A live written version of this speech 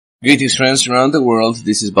Greetings friends around the world,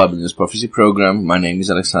 this is Bible News Prophecy Program. My name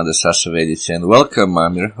is Aleksandar Veljic and welcome,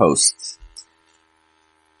 I'm your host.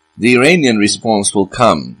 The Iranian response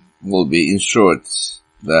will be in short,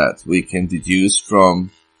 that we can deduce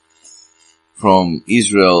from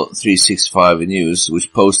Israel 365 News,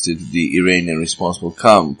 which posted the Iranian response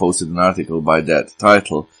posted an article by that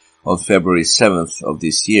title on February 7th of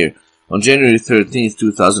this year. On January 13th,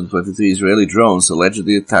 2023, Israeli drones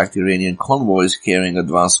allegedly attacked Iranian convoys carrying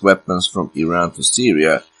advanced weapons from Iran to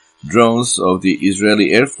Syria. Drones of the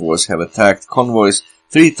Israeli Air Force have attacked convoys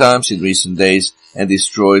 3 times in recent days and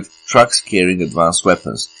destroyed trucks carrying advanced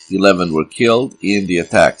weapons. 11 were killed in the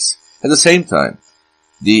attacks. At the same time,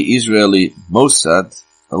 the Israeli Mossad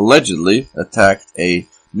allegedly attacked a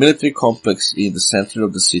military complex in the center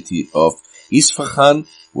of the city of Isfahan,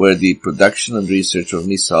 where the production and research of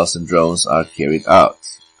missiles and drones are carried out.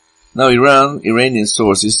 Now Iranian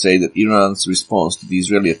sources say that Iran's response to the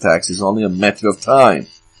Israeli attacks is only a matter of time.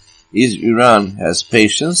 Iran has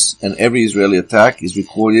patience, and every Israeli attack is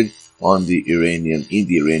recorded in the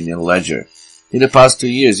Iranian ledger. In the past 2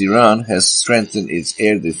 years, Iran has strengthened its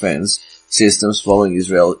air defense systems following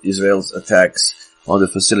Israel's attacks on the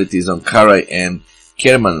facilities on Karay and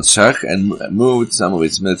Kermanshah and moved some of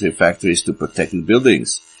its military factories to protected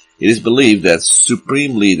buildings. It is believed that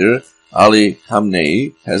Supreme Leader Ali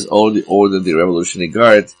Khamenei has already ordered the Revolutionary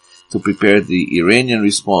Guard to prepare the Iranian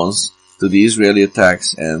response to the Israeli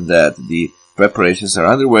attacks and that the preparations are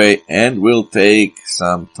underway and will take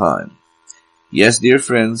some time. Yes, dear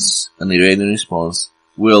friends, an Iranian response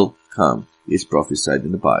will come. It's prophesied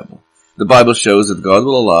in the Bible. The Bible shows that God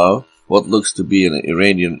will allow what looks to be an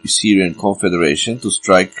Iranian-Syrian confederation to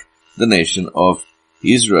strike the nation of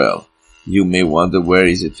Israel. You may wonder, where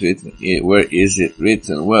is it written?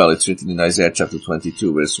 Well, it's written in Isaiah chapter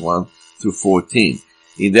 22, verse 1 through 14.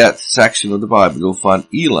 In that section of the Bible, you'll find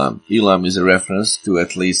Elam. Elam is a reference to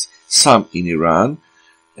at least some in Iran.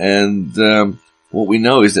 And what we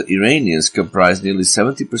know is that Iranians comprise nearly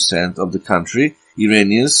 70% of the country.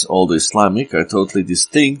 Iranians, although Islamic, are totally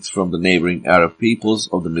distinct from the neighboring Arab peoples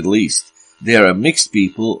of the Middle East. They are a mixed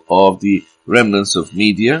people of the remnants of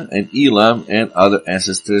Media and Elam and other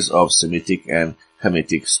ancestors of Semitic and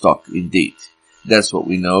Hamitic stock indeed. That's what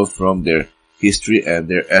we know from their history and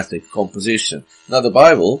their ethnic composition. Now the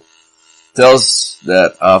Bible tells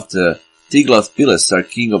that after Tiglath-Pileser,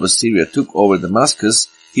 king of Assyria, took over Damascus,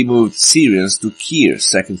 he moved Syrians to Kir,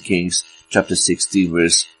 2 Kings chapter 16,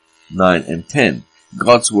 verse 9 and 10.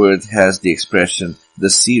 God's word has the expression the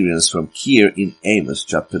Syrians from Kir in Amos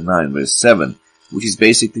chapter 9 verse 7, which is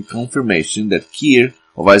basically confirmation that Kir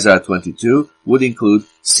of Isaiah 22 would include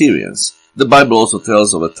Syrians. The Bible also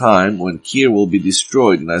tells of a time when Kir will be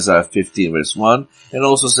destroyed in Isaiah 15 verse 1, and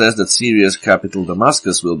also says that Syria's capital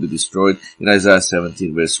Damascus will be destroyed in Isaiah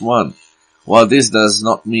 17 verse 1. While this does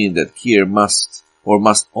not mean that Kir must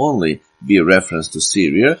only be a reference to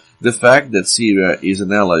Syria, the fact that Syria is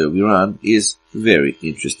an ally of Iran is very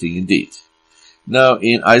interesting indeed. Now,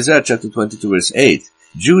 in Isaiah chapter 22 verse 8,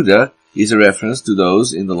 Judah is a reference to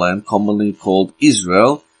those in the land commonly called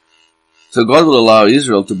Israel. So God will allow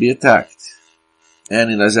Israel to be attacked.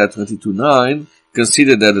 And in Isaiah 22:9,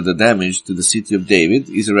 consider that the damage to the city of David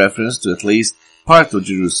is a reference to at least part of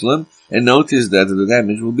Jerusalem, and notice that the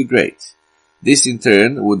damage will be great. This in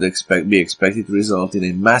turn would be expected to result in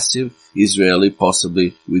a massive Israeli,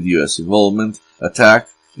 possibly with US involvement, attack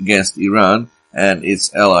against Iran and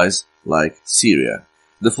its allies like Syria.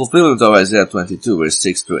 The fulfillment of Isaiah 22 verse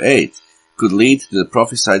 6 through 8 could lead to the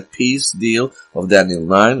prophesied peace deal of Daniel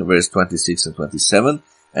 9 verse 26 and 27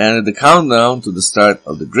 and the countdown to the start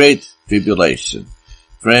of the Great Tribulation.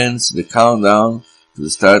 Friends, the countdown to the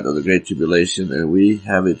start of the Great Tribulation, and we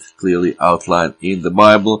have it clearly outlined in the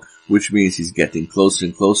Bible, which means it's getting closer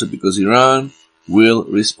and closer because Iran will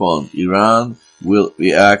respond. Iran will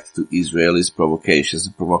react to Israelis' provocations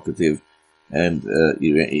and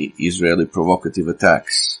Israeli provocative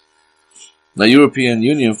attacks. Now, European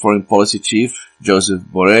Union Foreign Policy Chief Joseph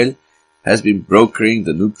Borrell has been brokering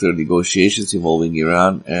the nuclear negotiations involving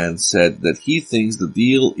Iran and said that he thinks the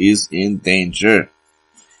deal is in danger.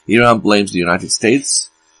 Iran blames the United States,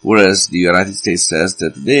 whereas the United States says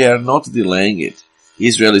that they are not delaying it.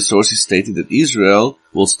 Israeli sources stated that Israel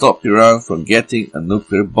will stop Iran from getting a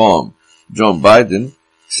nuclear bomb. Joe Biden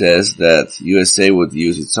says that USA would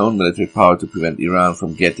use its own military power to prevent Iran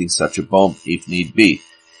from getting such a bomb if need be.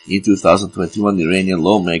 In 2021, Iranian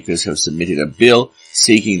lawmakers have submitted a bill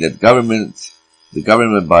seeking that the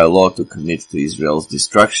government by law to commit to Israel's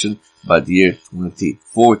destruction by the year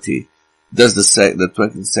 2040. Does the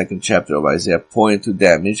 22nd chapter of Isaiah point to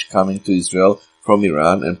damage coming to Israel from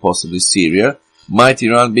Iran and possibly Syria? Might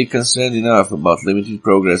Iran be concerned enough about limited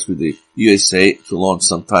progress with the USA to launch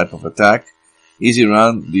some type of attack? Is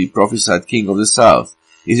Iran the prophesied king of the South?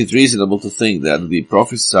 Is it reasonable to think that the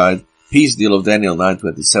prophesied peace deal of Daniel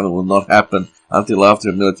 9:27 will not happen until after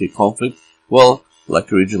a military conflict? Well,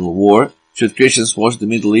 like a regional war. Should Christians watch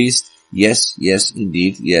the Middle East? Yes, yes,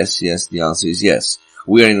 indeed, yes, the answer is yes.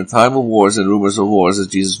 We are in a time of wars and rumors of wars, as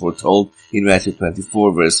Jesus foretold in Matthew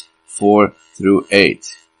 24, verse 4 through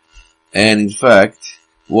 8. And in fact,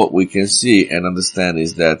 what we can see and understand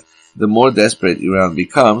is that the more desperate Iran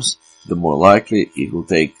becomes, the more likely it will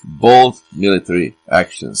take bold military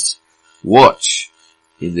actions. Watch.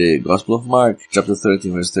 In the Gospel of Mark, chapter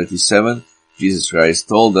 13, verse 37, Jesus Christ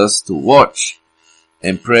told us to watch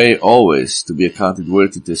and pray always to be accounted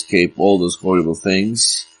worthy to escape all those horrible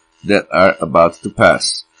things that are about to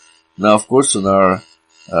pass. Now, of course, on our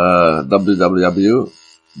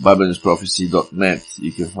www.biblenewsprophecy.net,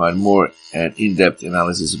 you can find more and in-depth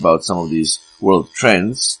analysis about some of these world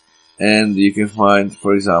trends, and you can find,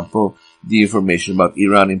 for example, the information about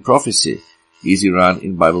Iran in prophecy. Is Iran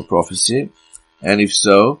in Bible prophecy? And if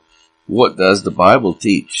so, what does the Bible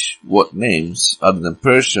teach? What names other than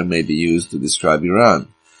Persia may be used to describe Iran?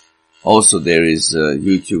 Also, there is a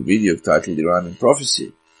YouTube video titled Iran in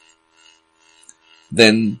Prophecy.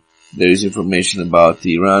 Then there is information about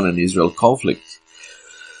the Iran and Israel conflict,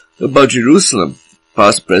 about Jerusalem,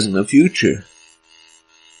 past, present, and future,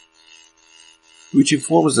 which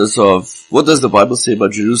informs us of what does the Bible say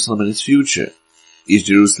about Jerusalem and its future. Is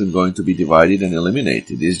Jerusalem going to be divided and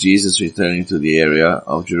eliminated? Is Jesus returning to the area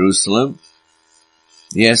of Jerusalem?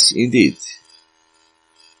 Yes, indeed.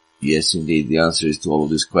 Yes, indeed. The answer is to all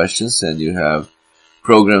of these questions, and you have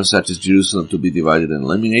programs such as Jerusalem to be divided and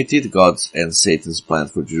eliminated, God's and Satan's plan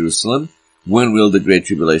for Jerusalem. When will the Great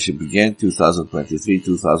Tribulation begin? 2023,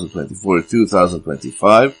 2024,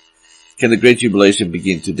 2025. Can the Great Tribulation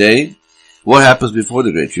begin today? What happens before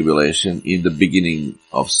the Great Tribulation in the beginning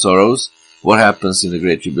of sorrows? What happens in the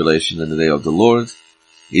Great Tribulation and the day of the Lord?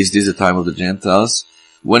 Is this the time of the Gentiles?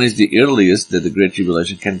 When is the earliest that the Great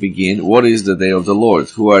Tribulation can begin? What is the day of the Lord?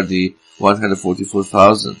 Who are the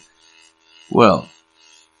 144,000? Well,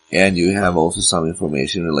 and you have also some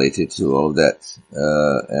information related to all of that,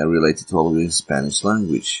 and related to all of it in Spanish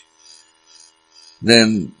language.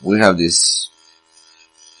 Then we have this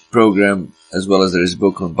program, as well as there is a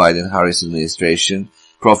book on Biden-Harris administration,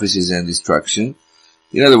 Prophecies and Destruction.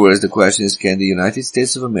 In other words, the question is, can the United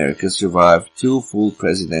States of America survive 2 full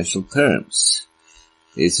presidential terms?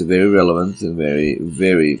 It's a very relevant and very,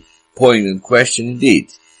 very poignant question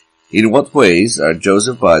indeed. In what ways are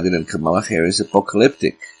Joseph Biden and Kamala Harris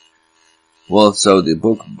apocalyptic? Well, so the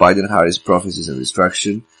book Biden-Harris Prophecies and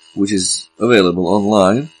Destruction, which is available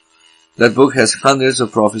online, that book has hundreds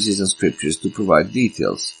of prophecies and scriptures to provide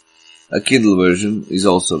details. A Kindle version is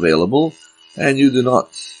also available, and you do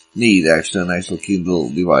not need actually an actual Kindle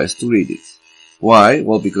device to read it. Why?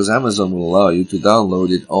 Well, because Amazon will allow you to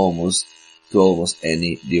download it to almost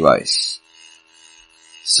any device.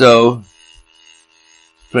 So,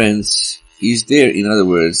 friends, is there, in other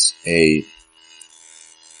words, a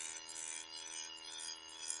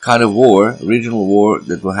kind of war, regional war,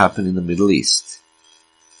 that will happen in the Middle East?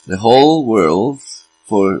 The whole world,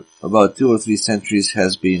 for about 2 or 3 centuries,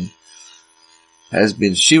 has been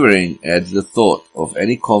shivering at the thought of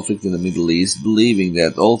any conflict in the Middle East, believing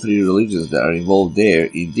that all 3 religions that are involved there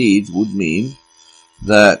indeed would mean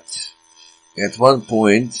that at one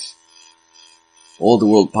point all the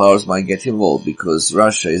world powers might get involved, because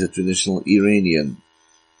Russia is a traditional Iranian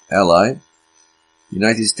ally,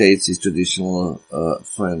 United States is traditional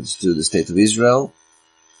friends to the State of Israel,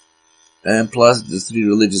 and plus the 3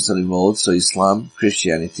 religions are involved, so Islam,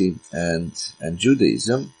 Christianity, and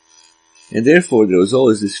Judaism. And therefore there was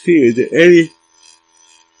always this fear that any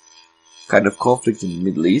kind of conflict in the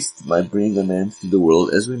Middle East might bring an end to the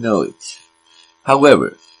world as we know it.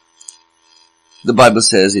 However, the Bible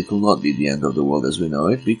says it will not be the end of the world as we know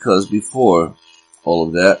it, because before all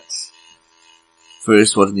of that,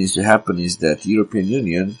 first what needs to happen is that the European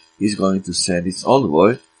Union is going to send its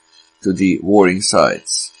envoy to the warring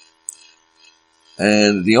sides.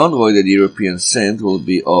 And the envoy that the Europeans send will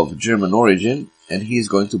be of German origin, and he is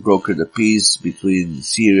going to broker the peace between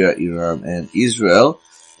Syria, Iran, and Israel.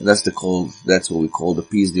 And that's what we call the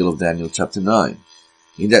peace deal of Daniel chapter 9.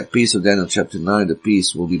 In that peace of Daniel chapter 9, the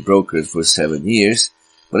peace will be brokered for 7 years.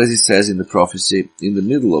 But as it says in the prophecy, in the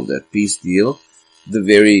middle of that peace deal, the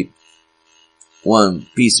very one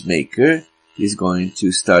peacemaker is going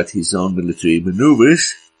to start his own military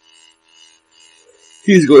maneuvers.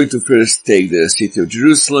 He's going to first take the city of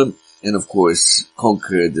Jerusalem and, of course,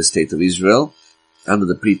 conquer the state of Israel. under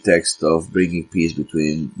the pretext of bringing peace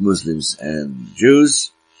between Muslims and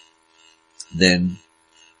Jews. Then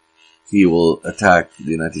he will attack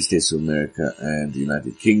the United States of America and the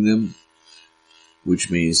United Kingdom,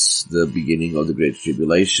 which means the beginning of the Great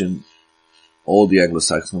Tribulation. All the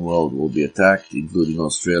Anglo-Saxon world will be attacked, including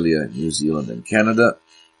Australia, New Zealand, and Canada.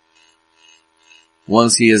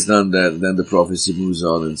 Once he has done that, then the prophecy moves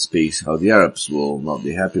on and speaks how the Arabs will not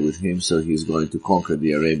be happy with him, so he's going to conquer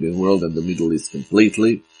the Arabian world and the Middle East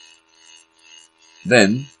completely.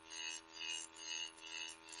 Then,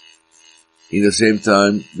 in the same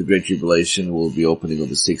time, the Great Tribulation will be opening of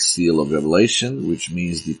the sixth seal of Revelation, which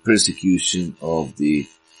means the persecution of the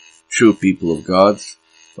true people of God,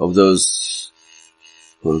 of those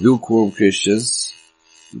who are lukewarm Christians,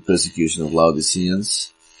 the persecution of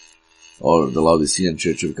Laodiceans, or the Laodicean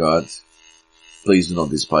Church of God. Please do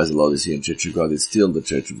not despise the Laodicean Church of God, it's still the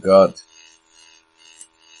Church of God.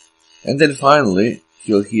 And then finally,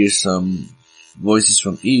 he'll hear some voices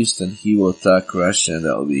from East, and he will attack Russia, and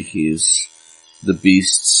that will be the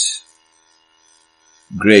beast's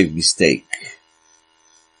grave mistake.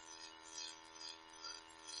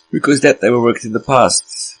 Because that never worked in the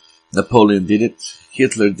past. Napoleon did it,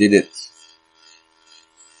 Hitler did it,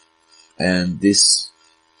 and this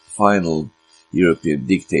final European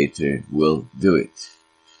dictator will do it.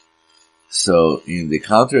 So in the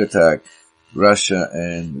counterattack, Russia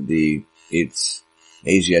and its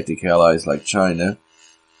Asiatic allies like China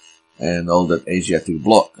and all that Asiatic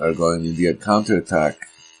bloc are going in the counterattack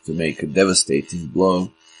to make a devastating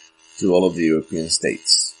blow to all of the European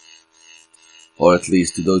states. Or at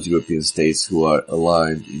least to those European states who are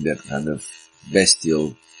aligned in that kind of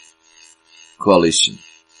bestial coalition.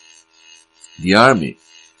 The army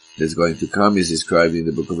that's going to come is described in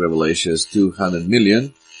the book of Revelation as 200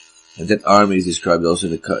 million, and that army is described also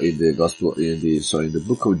in the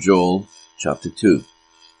book of Joel, chapter 2.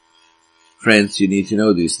 Friends, you need to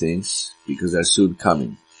know these things because they're soon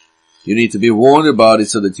coming. You need to be warned about it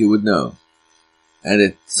so that you would know. And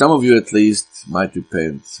that some of you at least might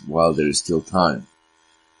repent while there is still time.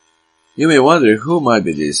 You may wonder who might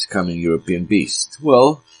be this coming European beast.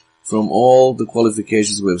 Well, from all the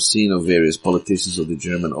qualifications we have seen of various politicians of the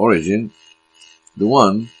German origin, the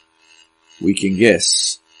one we can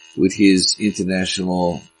guess with his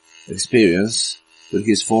international experience, with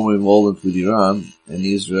his former involvement with Iran and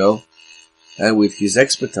Israel, and with his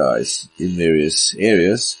expertise in various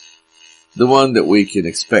areas, the one that we can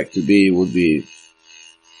expect to be would be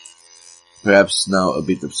perhaps now a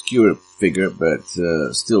bit obscure figure, but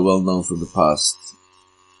still well known from the past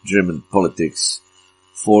German politics,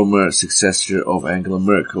 former successor of Angela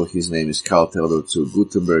Merkel. His name is Karl Theodor zu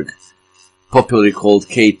Guttenberg, popularly called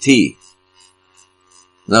KT.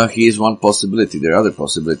 Now he is one possibility, there are other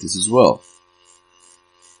possibilities as well.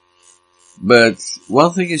 But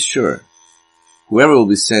one thing is sure, whoever will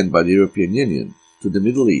be sent by the European Union to the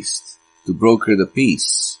Middle East to broker the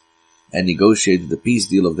peace and negotiate the peace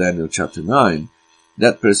deal of Daniel chapter 9,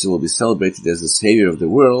 that person will be celebrated as the savior of the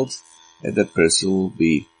world, and that person will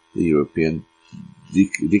be the European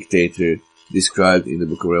dictator described in the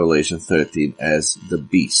book of Revelation 13 as the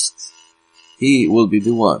beast. He will be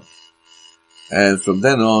the one. And from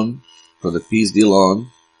then on, from the peace deal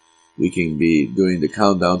on, we can be doing the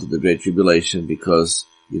countdown to the Great Tribulation, because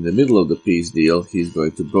in the middle of the peace deal, he's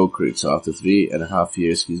going to broker it. So after 3.5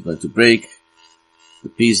 years, he's going to break the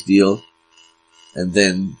peace deal, and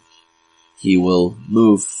then he will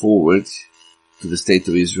move forward to the state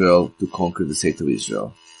of Israel to conquer the state of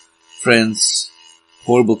Israel. Friends,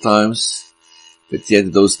 horrible times, but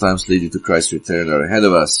yet those times leading to Christ's return are ahead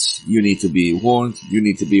of us. You need to be warned, you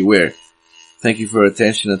need to be aware. Thank you for your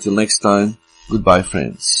attention. Until next time, goodbye,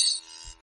 friends.